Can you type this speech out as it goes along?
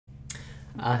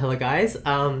Hello guys,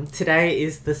 today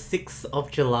is the 6th of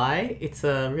July. It's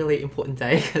a really important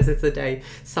day because it's the day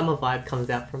Summer Vibe comes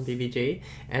out from VVG,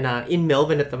 and in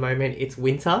Melbourne at the moment it's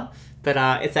winter, but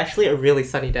it's actually a really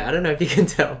sunny day. I don't know if you can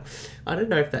tell. I don't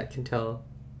know if that can tell,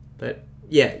 but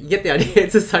yeah, you get the idea.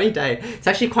 It's a sunny day. It's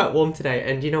actually quite warm today,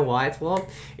 and you know why it's warm?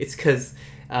 It's because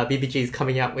VVG is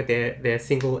coming out with their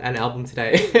single and album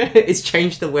today. It's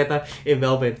changed the weather in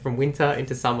Melbourne from winter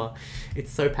into summer.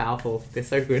 It's so powerful. They're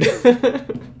so good.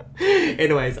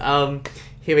 Anyways,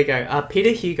 here we go.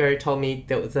 Peter Hugo told me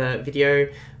there was a video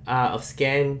of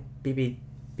Scan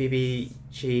BBG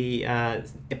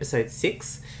episode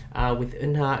 6 with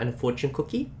Eunha and a fortune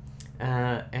cookie.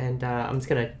 And I'm just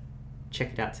gonna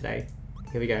check it out today.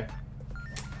 Here we go.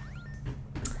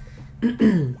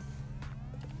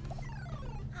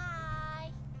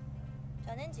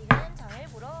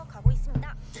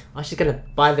 Oh, she's gonna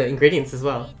buy the ingredients as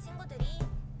well.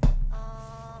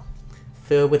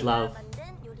 Fill with love.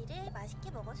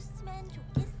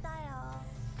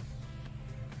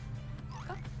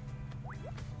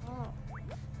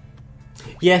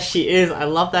 Yes, she is. I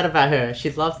love that about her.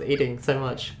 She loves eating so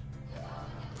much.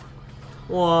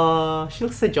 Wow, she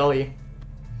looks so jolly.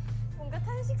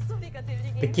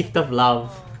 The gift of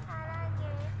love.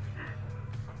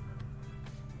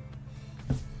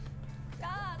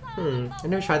 I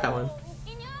never tried that one.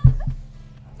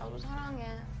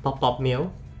 Pop Pop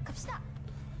meal.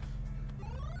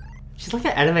 She's like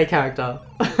an anime character.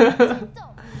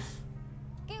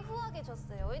 꽤 후하게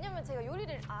줬어요. 왜냐면 제가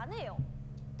요리를 안 해요.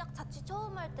 딱 자취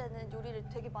처음 할 때는 요리를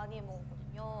되게 많이 해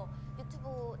먹었거든요.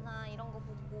 유튜브나 이런 거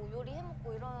보고 요리 해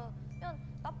먹고 이러면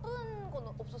나쁜 건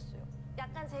없었어요.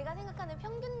 약간 제가 생각하는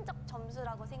평균적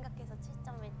점수라고 생각해서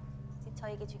 7점을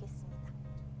저에게 주겠습니다.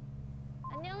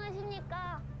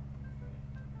 안녕하십니까?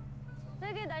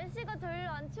 되게 날씨가 별로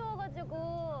안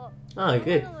추워가지고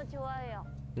너무 좋아요.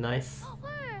 Nice.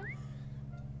 헐.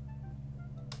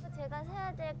 제가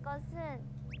사야 될 것은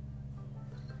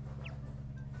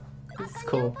This is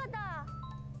cool.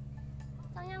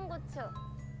 청양고추.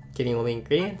 Getting all the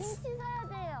ingredients. 김치 사야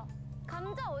돼요.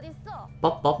 감자 어디 있어?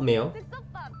 Pop Pop meal.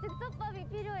 즉석밥이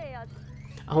필요해요.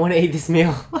 I want to eat this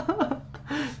meal.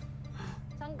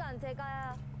 잠깐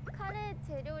제가 카레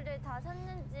재료를 다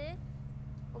샀는지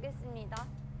보겠습니다.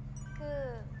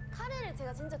 그 카레를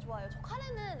제가 진짜 좋아해요. 저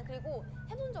카레는 그리고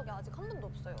해본 적이 아직 한 번도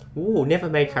없어요. Ooh, never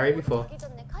made curry before. 가기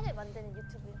전에 카레 만드는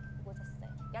유튜브 보고 잤어요.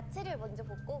 야채를 먼저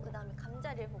볶고 그 다음에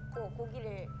감자를 볶고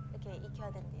고기를 이렇게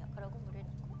익혀야 된대요. 그리고 물을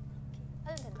넣고 이렇게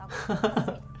하면 된다고.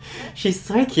 She's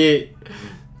so cute.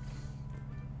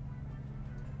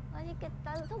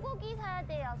 맛있겠다. 소고기 사야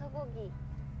돼요. 소고기.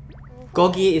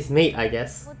 Gogi is meat, I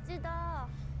guess. 멋지다.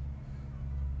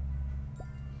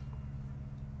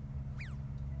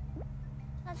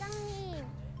 사장님,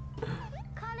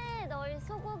 카레에 넣을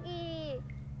소고기를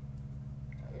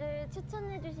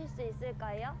추천해 주실 수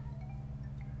있을까요?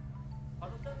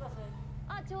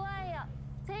 아, 좋아요.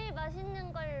 제일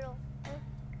맛있는 걸로.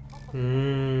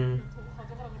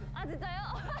 아, 진짜요?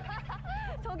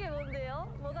 저게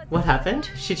뭔데요? 뭐가 What happened?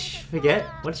 Did she forget?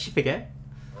 What did she forget?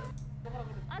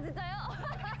 아, 진짜요?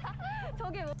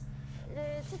 저게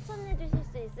뭐를 추천해 주실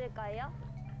수 있을까요?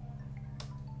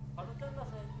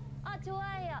 아,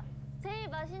 좋아요. 제일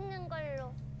맛있는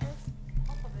걸로.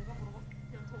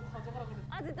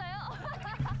 아, 진짜요?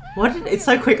 What? It's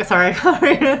so quick. Sorry, I can't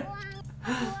read it.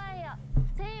 좋아요.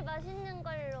 제일 맛있는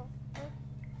걸로.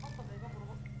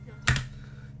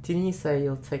 Didn't you say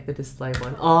you'll take the display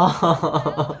one?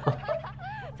 Oh.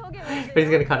 But he's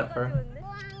gonna cut it for her.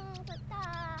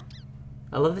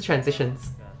 I love the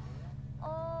transitions.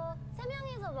 세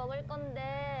명이서 먹을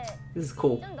건데. This is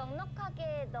cool. 좀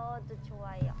넉넉하게 넣어도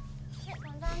좋아요. 네,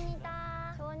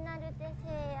 감사합니다. 좋은 하루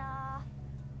되세요.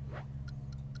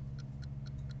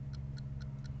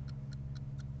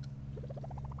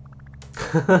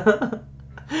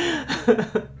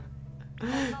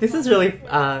 This is really.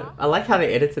 I like how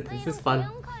they edited this. This is fun.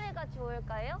 카레가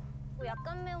좋을까요?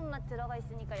 약간 매운맛 들어가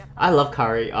있으니까 약간. I love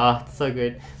curry. Oh, it's so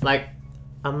good. Like,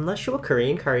 I'm not sure what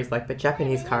Korean curry is like, but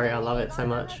Japanese curry, I love it so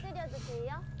much.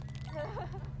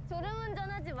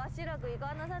 졸음운전하지 마시라고 이거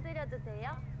하나 사드려도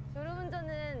돼요?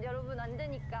 졸음운전은 여러분 안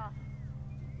되니까.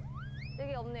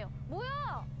 여기 없네요.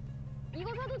 뭐야?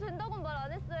 이거 사도 된다고는 말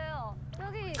안 했어요.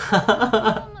 여기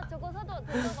잠깐만 저거 사도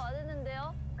된다고 안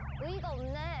했는데요? 의의가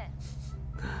없네.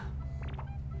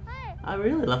 I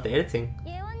really love the editing.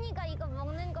 예원이가 이거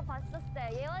먹는 거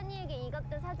봤었어요. 예원이에게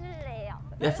이것도 사줄래요.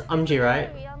 That's Umji,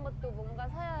 right? 위한 것도 뭔가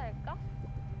사야 할까?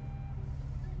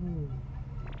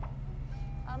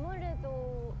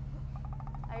 아무래도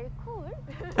알코올?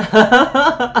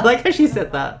 I like how she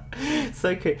said that.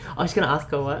 So cute. I was gonna ask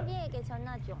her what. 신비에게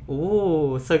전화 중.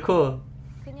 Ooh, so cool.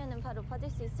 그녀는 바로 받을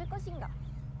수 있을 것인가?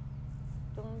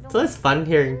 So it's fun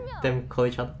hearing them call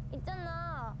each other.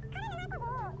 있잖아.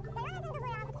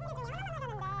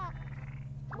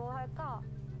 뭐 할까?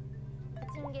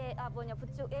 부침개 뭐냐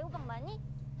부추 애호박 많이?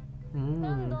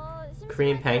 그럼 너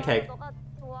Korean 심심할 때 pancake. 너가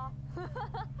좋아.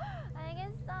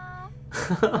 알겠어.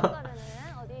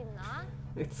 부침가루는 어디 있나?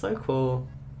 It's so cool.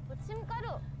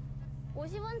 부침가루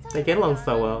 50원 차이. They get along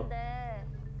so well.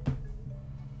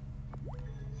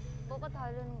 뭐가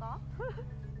다른가?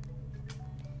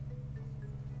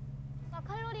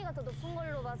 칼로리가 더 높은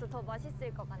걸로 봐서 더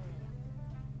맛있을 것 같네요.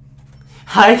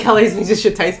 High calories means it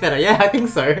should taste better. Yeah, I think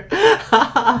so.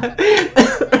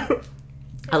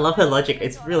 I love her logic.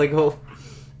 It's really cool.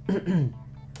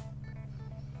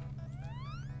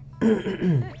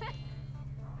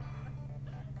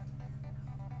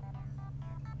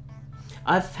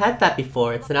 I've had that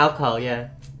before. It's an alcohol, yeah.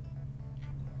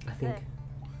 I think.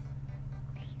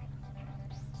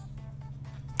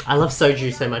 I love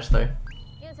soju so much though.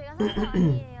 이거 제가 산 거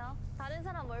아니에요. 다른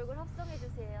사람 얼굴 합성해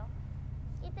주세요.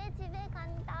 이제 집에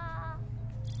간다.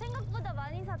 생각보다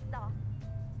많이 샀다.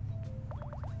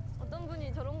 어떤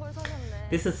분이 저런 걸 사셨네.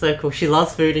 This is so cool. She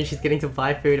loves food and she's getting to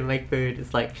buy food and make food.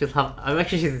 It's like she's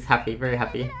she's happy, very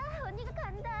happy. 언니가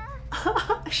간다.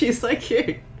 She's so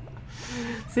cute.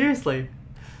 Seriously.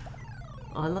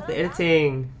 Oh, I love the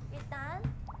editing. 일단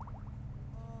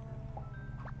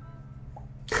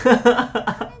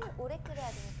카레는 오래 끓여야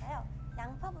되니까요.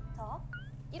 양파부터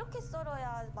이렇게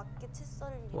썰어야 맞게 채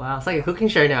썰을 일이 Wow, it's like a cooking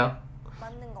show now.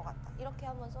 맞는 것 같다. 이렇게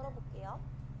한번 썰어볼게요.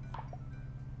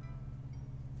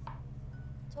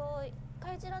 저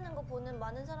칼질하는 거 보는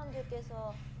많은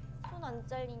사람들께서 손 안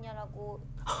잘리냐라고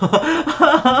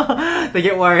They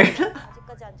get worried.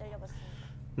 아직까지 안 잘려봤습니다.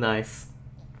 Nice.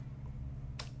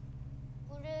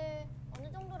 물을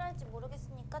어느 정도로 할지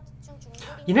모르겠으니까 대충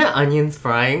중불이나 You know onions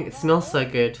frying? It smells so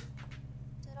good.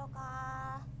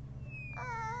 들어가.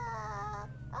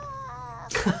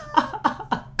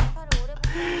 양파를 오래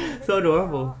볶으면 So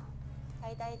adorable.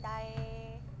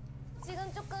 달달달.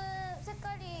 지금 조금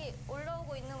색깔이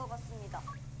올라오고 있는 것 같습니다.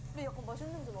 근데 약간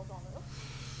맛있는 냄새 나지 않아요?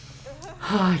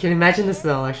 I can imagine the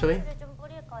smell actually. 소스를 좀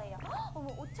뿌릴 거예요.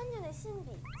 어머 5,000년의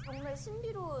신비. 정말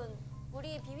신비로운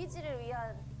우리 비비지를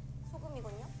위한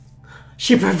소금이군요.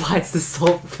 She provides the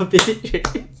salt for BG.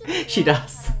 She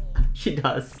does. She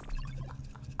does.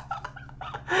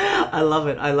 I love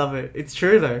it. I love it. It's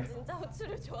true though. 진짜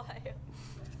후추를 좋아해요.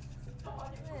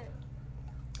 네.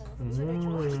 저는 후추를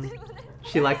좋아하기 때문에.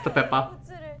 She likes the pepper.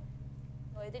 후추를.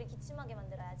 애들이 기침하게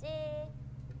만들어야지.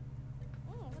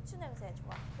 후추 냄새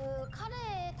좋아. 그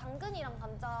카레에 당근이랑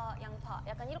감자, 양파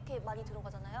약간 이렇게 많이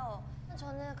들어가잖아요.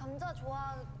 저는 감자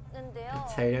좋아하는데요.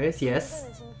 Potatoes, yes.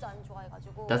 당근은 진짜 안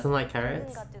좋아해가지고. Doesn't like 당근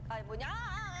carrots. 가득. 아니 뭐냐?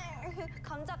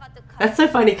 감자 가득한. That's so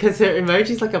funny because her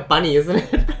emoji's like a bunny, isn't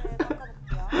it?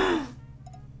 깎아볼게요.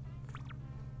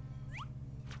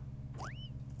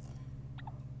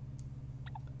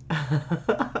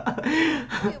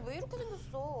 이게 왜 이렇게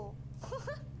생겼어?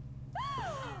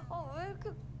 왜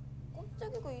이렇게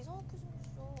껍데기가 이상하게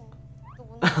생겼어? 너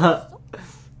뭔지 알았어?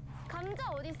 감자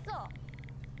어딨어?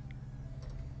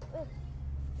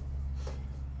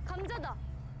 감자다.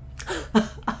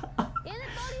 얘는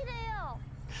떨이래요.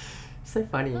 So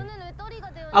funny. 너는 왜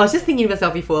떨이가 되어? I was just thinking to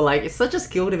myself before, like, it's such a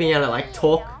skill to be able to like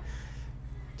talk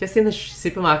just in the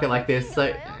supermarket like this, so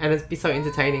and it's be so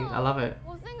entertaining. I love it.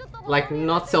 Like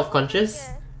not self-conscious.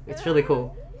 It's really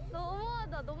cool.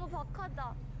 너무하다. 너무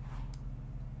박하다.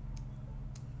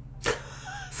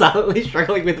 Silently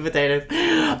struggling with the potatoes.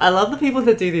 I love the people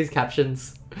that do these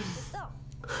captions. 됐어.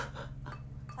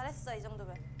 잘했어 이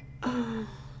정도면.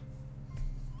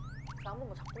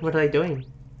 What are they doing?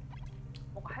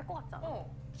 뭔가 할 것 같잖아.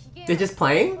 They're just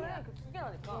playing? 그래, 그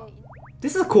기계라니까.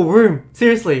 This is a cool room.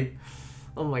 Seriously.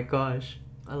 Oh my gosh.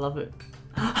 I love it.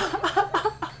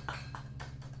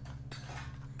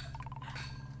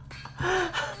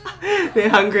 They're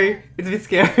hungry. It's a bit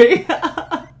scary.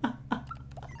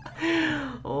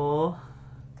 Oh.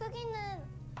 크기는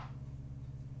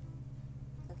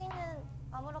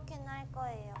아무렇게나 할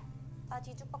거예요. 다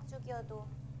뒤죽박죽이어도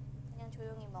그냥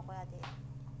조용히 먹어야 돼요.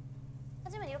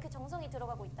 하지만 이렇게 정성이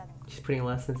들어가고 있다는 거. She's putting a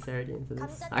lot of sincerity into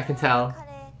this. 감자 I can tell.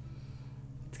 카레.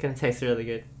 It's gonna taste really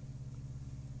good.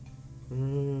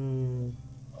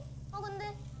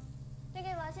 근데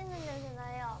되게 맛있는 냄새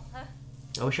나요.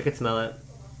 I wish I could smell it.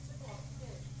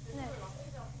 네.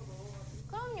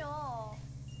 그럼요.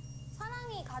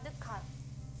 사랑이 가득한.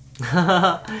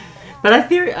 But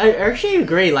I actually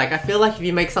agree. Like I feel like if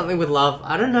you make something with love,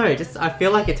 I don't know, just I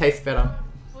feel like it tastes better.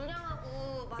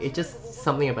 불량하고 It's 맛있는 just 거 먹으면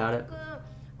something about it.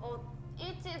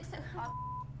 일찍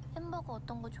햄버거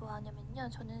어떤 거 좋아하냐면요.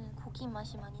 저는 고기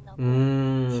맛이 많이 나고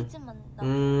치즈 맛 나고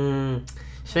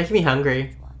She's making me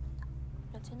hungry. 좋아합니다.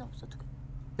 야채는 없어도 돼.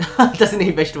 Doesn't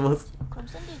eat vegetables. 그럼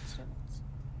샌드위치를 먹지.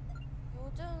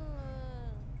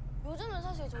 요즘은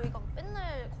사실 저희가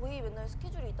거의 맨날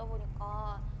스케줄이 있다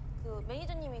보니까 그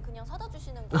매니저님이 그냥 사다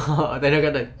주시는 거. They're not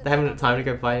gonna. They haven't time to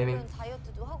go buy anything.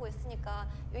 다이어트도 하고 있으니까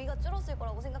여기가 줄었을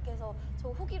거라고 생각해서 저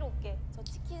호기롭게 저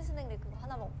치킨 스낵 그거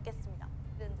하나만 먹겠습니다.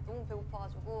 그랬는데 너무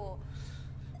배고파가지고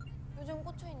요즘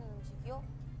꽂혀 있는 음식이요?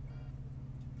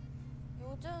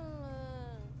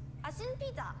 요즘은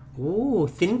신피자. Ooh,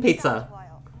 thin pizza.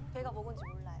 좋아요. 배가 먹은지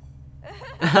몰라요.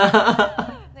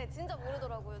 네, 진짜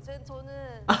모르더라고요.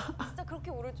 저는 진짜 그렇게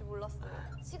모를 줄 몰랐어요.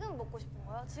 지금 먹고 싶은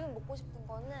거요? 지금 먹고 싶은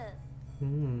거는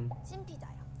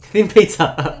신피자요. Thin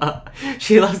pizza.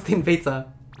 She loves thin pizza.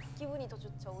 기분이 더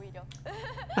좋죠, 오히려.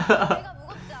 배가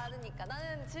무겁지 않으니까.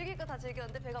 나는 즐길 거 다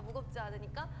즐겼는데 배가 무겁지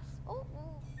않으니까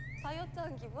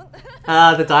다이어트한 기분?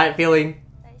 The diet feeling.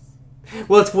 나이스.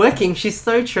 Well, it's working. She's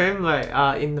so trim, like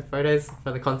in the photos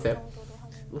for the 이 concept. 정도로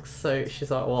하는. Looks so.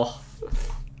 She's like, oh.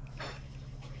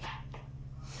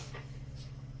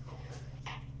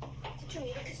 대충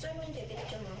이렇게 썰면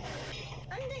되겠잖아.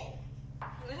 안 돼.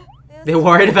 They're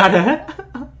worried about her.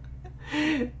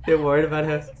 They're worried about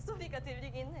her. 식소리가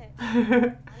들리긴 해.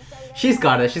 She's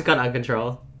got it. She's got it under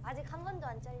control. 아직 한 번도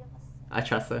안 잘려봤어. I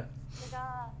trust her.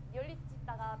 제가 열리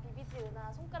찍다가 비비지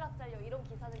은하 손가락 잘려 이런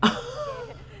기사는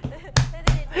기억하게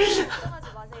애들이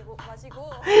걱정하지 마시고.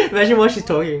 Imagine what she's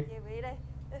talking. 얘 왜 이래?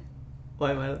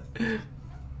 Why am I?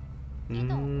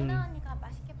 이도 은하 언니가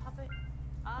맛있게 밥을.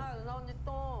 은하 언니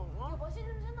또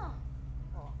맛있는 새나.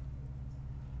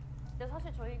 근데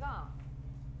사실 저희가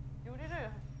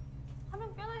요리를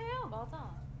하면 꽤나 해요.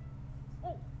 맞아.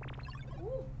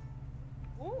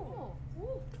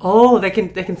 Oh, they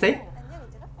can see. 안녕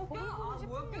얘들아.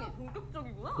 뭐야 꽤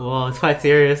본격적이구나. Whoa, it's quite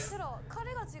serious. 얘들아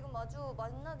카레가 지금 아주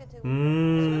만나게 되고.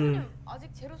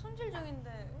 아직 재료 손질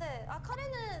중인데. 네,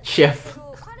 카레는 셰프.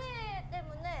 그리고 카레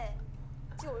때문에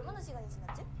지금 얼마나 시간이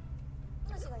지났지?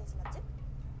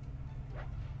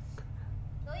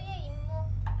 너희의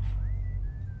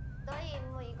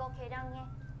임무 이거 계량해.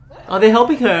 Oh, they're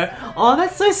helping her. Oh,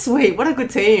 that's so sweet. What a good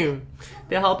team.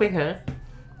 They're helping her.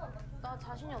 나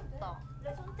자신이 없다.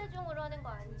 내 손재중으로 하는 거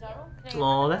아니야?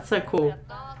 Oh, that's so cool.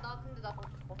 나 근데 나 벗어.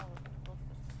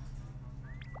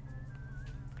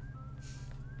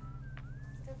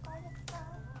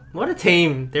 What a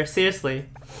team. They're seriously.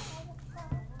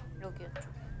 여기였죠.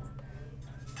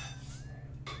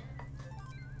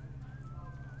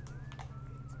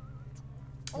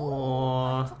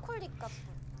 Oh, 초콜릿 같은.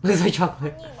 looks like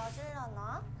chocolate. 아니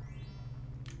맞을라나?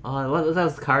 Oh, what that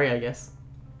was curry, I guess.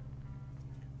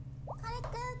 카레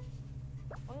끝.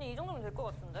 언니 이 정도면 될 것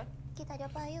같은데?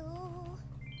 기다려봐요.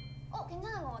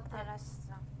 괜찮은 것 같아.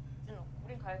 알았어. 준호,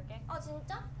 우린 갈게. 아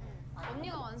진짜?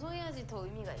 언니가 완성해야지 더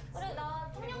의미가 있지. 그래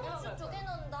나 청양고추 2개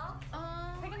넣는다.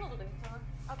 3개 넣어도 돼, 괜찮아.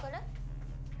 아 그래?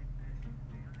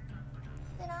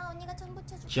 얘들아 언니가 전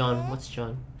붙여줄게. John, what's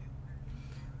John?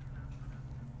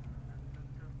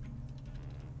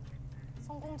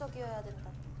 성공적이어야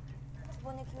된다. 두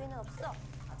번의 기회는 없어.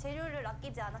 재료를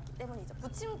아끼지 않았기 때문이죠.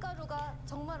 부침가루가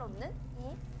정말 없는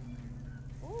이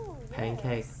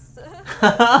Pancake. 예스.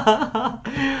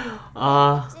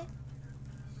 Ah,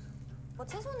 뭐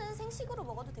채소는 생식으로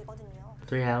먹어도 되거든요.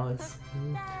 3 hours.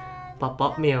 짠!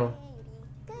 Pop-up meal. 요리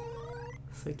끝.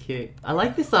 So cute. I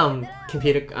like this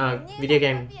computer video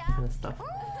game kind of stuff.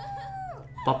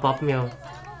 Pop-up meal.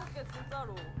 잘 먹을게,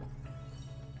 진짜로.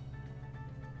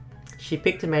 She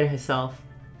picked and made it herself.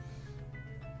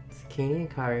 Zucchini and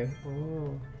curry.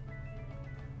 Oh.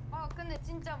 근데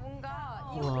진짜 뭔가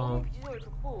어. 이거 너무 비주얼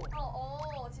좋고.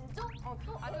 진짜?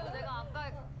 아니면 내가 아까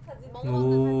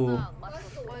오.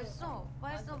 먹었는데 살짝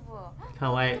맛있어 보여.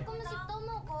 Can't wait. 조금씩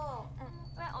떠먹어.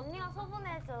 왜 언니가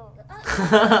소분해줘.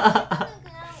 일단은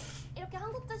그냥 이렇게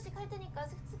한국자식 할 테니까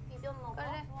슥슥 비벼 먹어.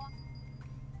 그래.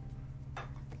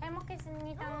 잘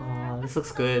먹겠습니다. Oh, this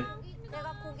looks good.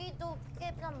 내가 고기도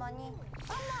꽤 많이.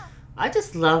 I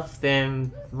just love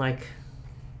them, like,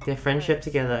 their friendship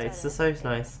together. It's just so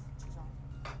nice.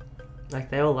 Like,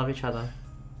 they all love each other.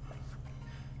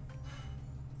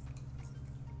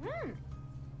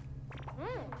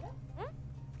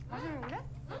 맛있는데?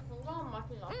 건강한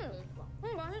맛이 나서 되게 좋아.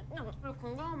 맛있냐? 그리고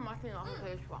건강한 맛이 나서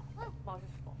되게 좋아.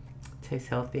 맛있어. Tastes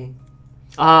healthy.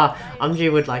 Ah, Amji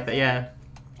would like that, yeah.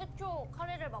 최초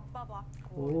카레를 맛봐봐.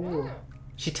 Ooh.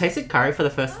 She tasted curry for the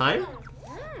first time?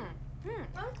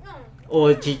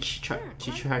 Or did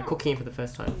you try cooking for the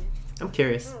first time? I'm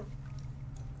curious.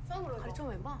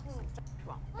 가르쳐봐. 진짜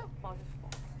좋아. 맛있어.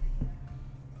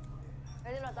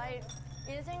 얘들아 나의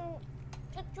인생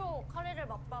최초 카레를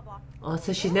맛봐봐. Oh,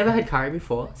 so she's never had curry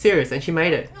before. Serious, and she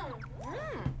made it.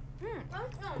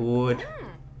 Good.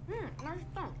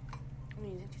 맛있다. 우리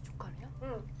인생 최초 카레야?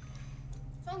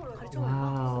 처음으로 가르쳐봐.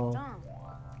 와우. 진짜.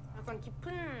 약간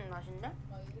깊은 맛인데?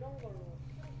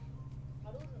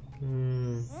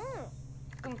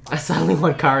 I suddenly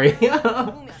want curry.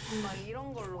 막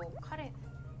이런 걸로 카레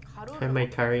가루를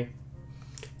Homemade curry.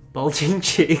 Bulging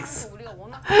cheeks. 우리가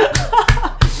워낙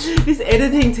This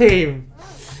editing team.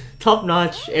 Top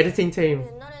notch editing team.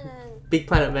 옛날에는 Big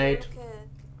Planet made. 이렇게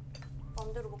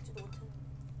마음대로 먹지도 못했는데.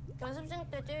 연습생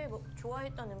때 제일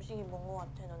좋아했던 음식이 뭔 거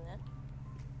같아 너는?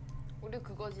 우리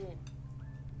그거지.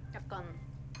 약간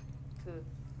그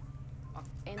막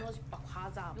에너지바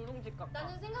과자 누룽지 값.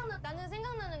 나는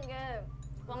생각나는 게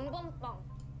왕밤빵.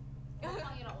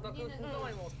 빵이랑 언니는 진짜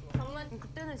많이 먹었어. 정말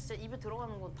그때는 진짜 입에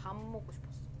들어가는 건 다 먹고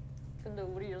싶었어. 근데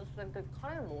우리 연습생 때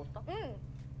카레는 먹었다? 응.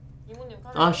 이모님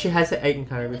카레. Oh, she has eaten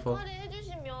curry 근데 before. 카레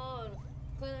해주시면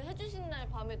그 해주신 날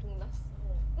밤에 동났어.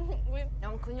 우리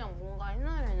그냥 뭔가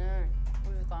옛날에는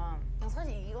우리가 그냥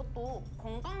사실 이것도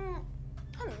건강한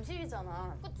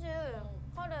음식이잖아. 그치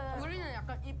카레. 우리는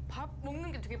약간 이 밥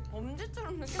먹는 게 되게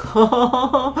범죄처럼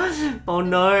느껴. Oh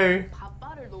no.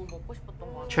 밥알을 너무 먹고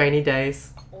싶었던 거 같아. Trainee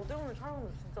days. 어제 오늘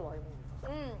촬영은 진짜 많이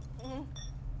먹는다. 응.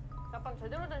 약간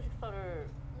제대로 된 식사를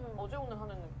어제 오늘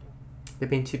하는 느낌. They've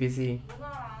been too busy.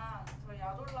 누나랑 저희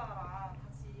아돌라랑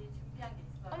같이 준비한 게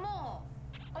있어요.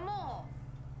 어머.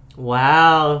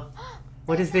 Wow.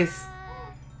 What is this?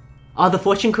 Oh, the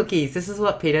fortune cookies. This is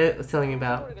what Peter was telling me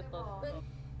about. 모르겠다.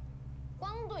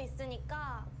 꽝도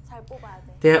있으니까 잘 뽑아야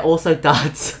돼. They're also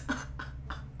darts.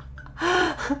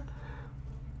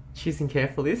 Choosing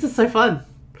carefully. This is so fun.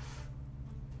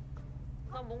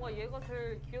 난 뭔가 얘가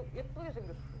제일 예쁘게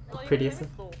생겼어. 나 이거 Prettiest.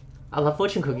 재밌어. I love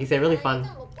fortune cookies. They're really fun.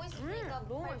 일단 먹고 있으니까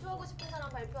너무 발표하고 싶은 사람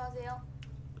발표하세요.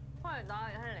 헐, 나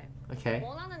할래. Okay.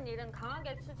 원하는 일은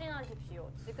강하게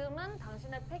추진하십시오. 지금은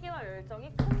당신의 패기와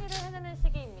열정이 큰 일을 해내는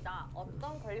시기입니다.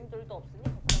 어떤 걸림돌도 없으니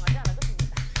걱정하지 않아도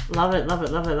됩니다. Love it, love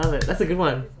it, love it, love it. That's a good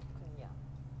one.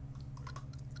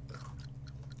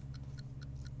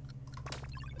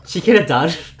 She get a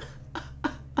dud.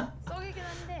 썩이긴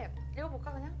한데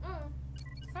읽어볼까 그냥? 응.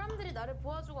 사람들이 나를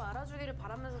보아주고 알아주기를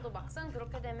바라면서도 막상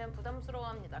그렇게 되면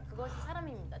부담스러워합니다. 그것이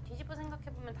사람입니다. 뒤집어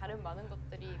생각해보면 다른 많은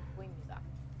것들이 보입니다.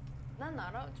 난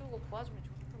알아주고 도와주면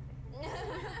좋겠던데.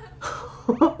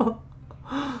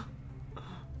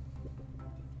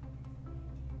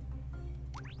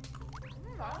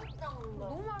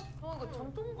 너무 맛있어. 이거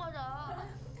전통 과자.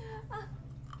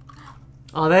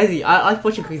 Oh, there's. I like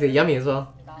fortune cookies. They're yummy as well.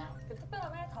 그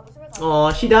특별함을 자부심을 Oh,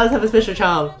 she does have a special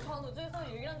charm. 전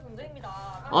우주에서 유일한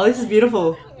존재입니다. Oh, this is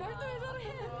beautiful.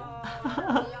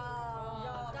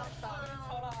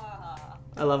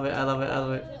 I love it. I love it. I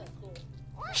love it.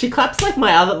 She claps like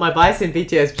my bison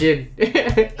BTS Jin.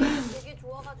 되게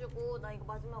좋아가지고 나 이거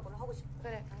마지막으로 하고 싶어.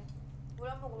 그래. 물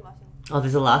한 모금 마시는. Oh,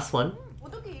 there's a last one.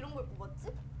 어떻게 이런 걸 뽑았지?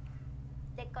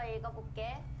 내 거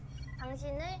읽어볼게.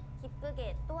 당신을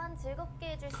기쁘게 또한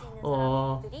즐겁게 해줄 수 있는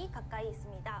사람들이 가까이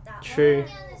있습니다. 자, True.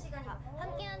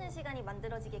 함께하는 시간이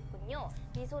만들어지겠군요.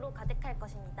 미소로 가득할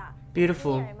것입니다.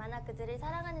 Beautiful. 당신이 얼마나 그들을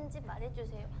사랑하는지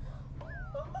말해주세요.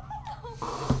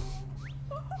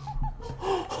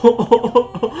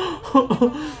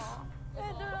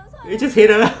 You just hit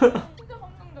her.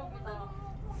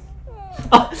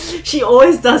 Oh, she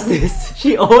always does this.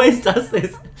 She always does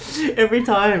this. Every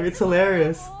time. It's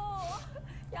hilarious.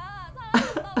 야,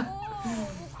 사랑한다고.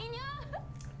 웃기냐?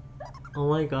 Oh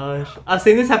my gosh. I've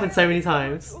seen this happen so many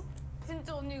times.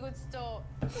 진짜 언니 이거 진짜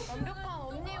완벽한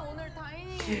언니 오늘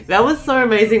다행히 That was so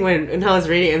amazing when Eunha was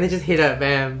reading and they just hit her.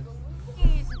 Bam. 진짜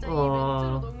이 멘트로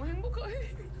어. 너무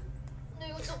행복하게. 근데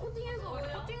이거 진짜 코팅해서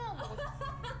코팅하고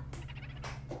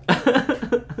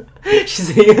She's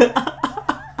here.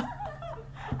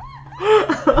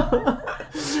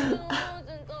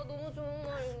 진짜 너무 좋은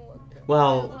말인 것 같아.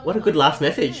 Wow, what a good last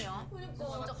message.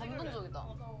 진짜 감동적이다.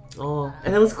 Oh,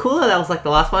 and it was cooler. That was like the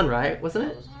last one, right? Wasn't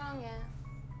it? 사랑해.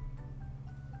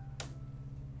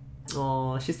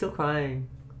 Oh, she's still crying.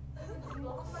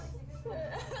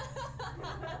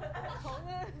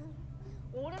 저는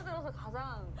올해 들어서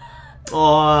가장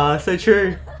Oh, so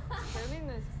true.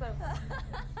 재밌는 식사였어요.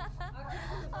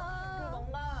 그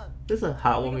뭔가 This is a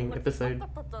heartwarming episode.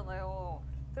 집밥 같았잖아요.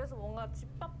 그래서 뭔가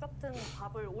집밥 같은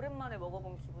밥을 오랜만에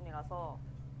먹어본 기분이라서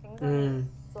굉장히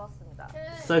좋았습니다.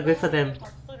 So good for them.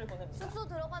 박수를 보냅니다. 숙소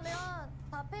들어가면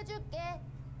밥 해줄게.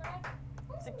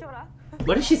 지켜라.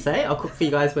 What did she say? I'll cook for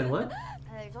you guys when what?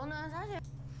 네, 저는 사실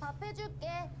밥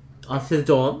해줄게. After the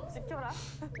dawn. 지켜라.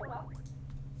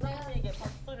 사람에게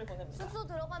박수를 보냅니다. 숙소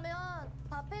들어가면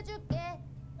밥 해줄게.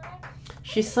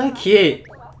 She's so cute.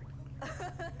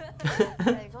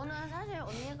 네, 저는 사실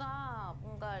언니가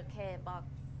뭔가 이렇게 막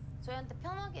저희한테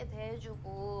편하게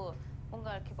대해주고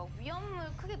뭔가 이렇게 막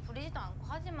위험을 크게 부리지도 않고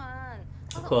하지만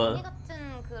항상 그거. 언니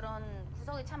같은 그런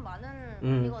구석이 참 많은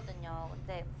언니거든요.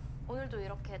 근데 오늘도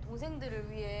이렇게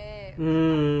동생들을 위해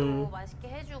밥도 맛있게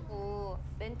해주고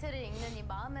멘트를 읽는 이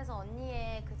마음에서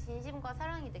언니의 그 진심과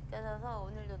사랑이 느껴져서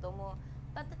오늘도 너무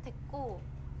따뜻했고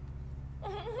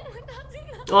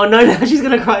Oh no, now she's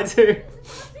gonna cry too.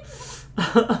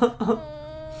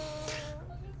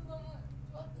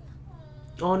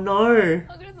 Oh no.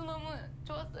 아, 그래서 너무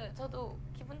좋았어요. 저도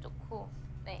기분 좋고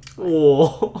네.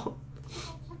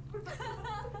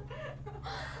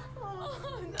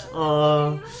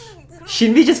 Oh.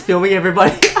 Shinbi just filming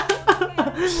everybody. 얘들아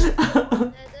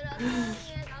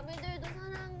사랑해. 남이들도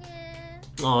사랑해.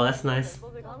 Oh, that's nice.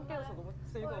 멤버들과 함께해서 너무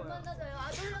즐거워요. 얼마나 더요?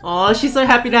 아들라. Oh, she's so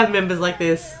happy to have members like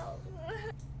this.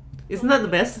 Isn't that the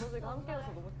best? 멤버들과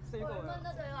함께해서 너무 즐거워요.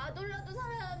 얼마나 더요? 아돌라도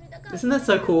사랑합니다. Isn't that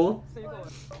so cool? 즐거워요.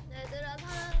 얘들아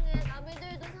사랑해.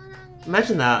 남이들도 사랑해.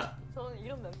 Imagine that. 저는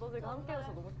이런 멤버들과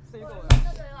함께해서 너무 즐거워요.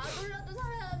 얼마나 더요? 아돌라도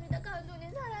사랑합니다.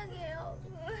 감독님 사랑해요.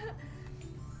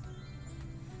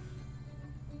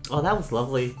 Oh, that was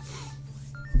lovely.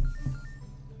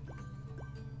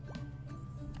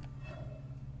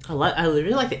 I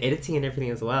really like the editing and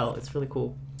everything as well. It's really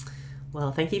cool.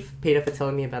 Wow, thank you, Peter, for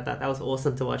telling me about that. That was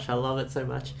awesome to watch. I love it so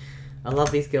much. I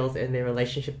love these girls and their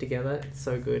relationship together. It's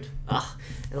so good.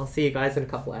 And I'll see you guys in a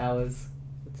couple of hours.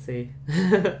 Let's see.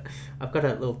 I've got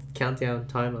a little countdown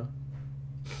timer.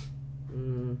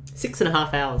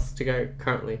 6.5 hours to go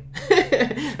currently.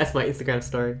 That's my Instagram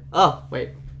story. Oh,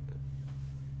 wait.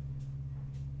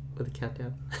 With a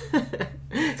countdown.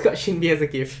 It's got Shinbi as a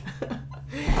gift.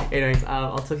 Anyways,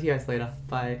 I'll talk to you guys later.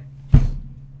 Bye.